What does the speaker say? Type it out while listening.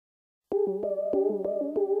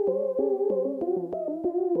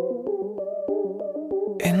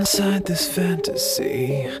Inside this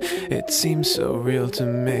fantasy, it seems so real to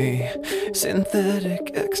me.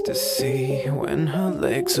 Synthetic ecstasy when her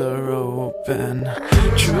legs are open.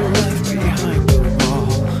 True life behind the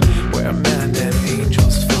wall, where men and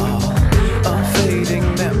angels fall. A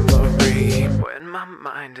fading memory when my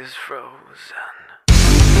mind is frozen.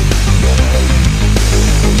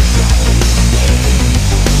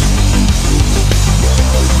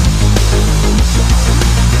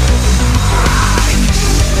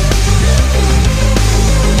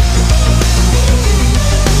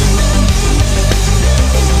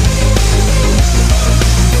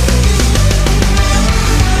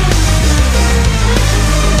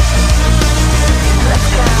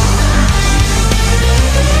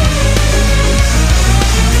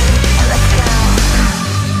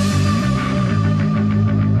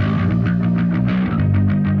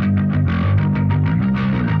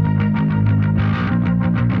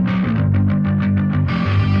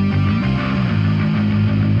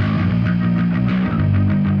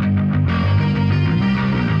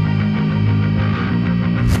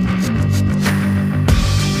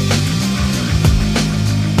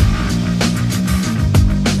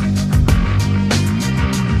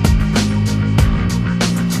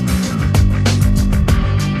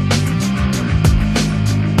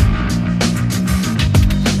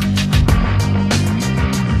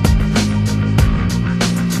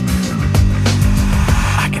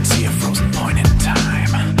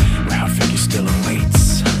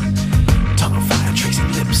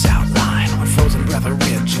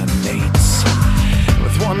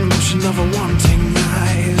 Of a wanting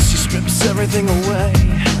eyes, she strips everything away.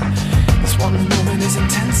 This one moment is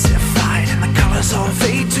intensified and the colors all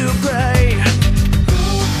fade to gray.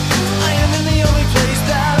 I am in the only place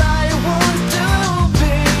that I want to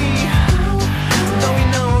be, though we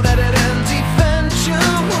know that it ends eventually.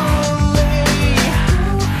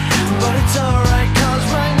 But it's alright, cause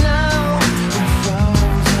right now we're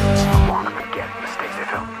frozen. I wanna forget mistakes that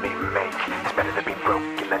helped me make. It's better to be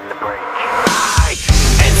broken than to break.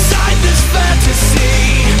 This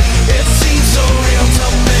fantasy, it seems so real to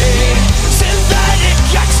me. Synthetic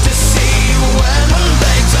ecstasy when her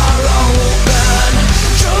legs are open.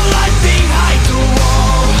 True life behind the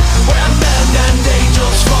wall, where men and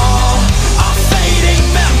angels fall. A fading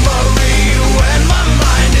memory when my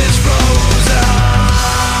mind is frozen.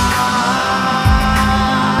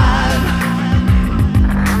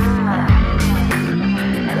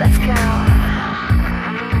 Let's go.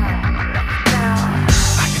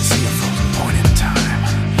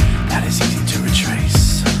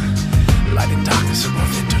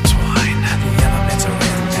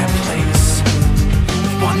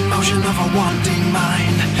 Of a wanting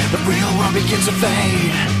mind, the real world begins to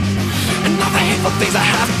fade, and all the hateful things I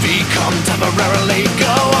have become temporarily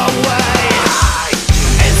go away.